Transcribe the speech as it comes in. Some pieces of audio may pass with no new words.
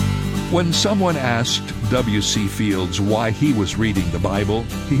When someone asked W.C. Fields why he was reading the Bible,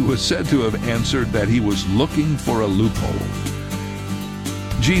 he was said to have answered that he was looking for a loophole.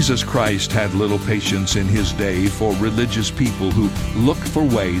 Jesus Christ had little patience in his day for religious people who looked for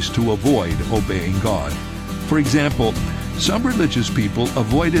ways to avoid obeying God. For example, some religious people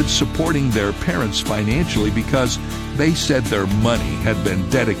avoided supporting their parents financially because they said their money had been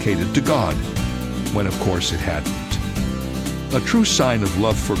dedicated to God, when of course it hadn't. A true sign of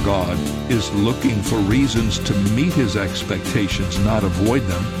love for God is looking for reasons to meet His expectations, not avoid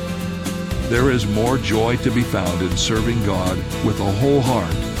them. There is more joy to be found in serving God with a whole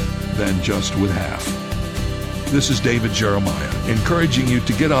heart than just with half. This is David Jeremiah, encouraging you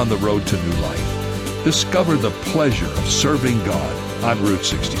to get on the road to new life. Discover the pleasure of serving God on Route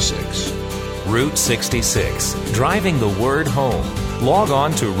 66. Route 66, driving the word home. Log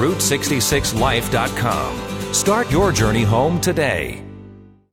on to Route66Life.com. Start your journey home today.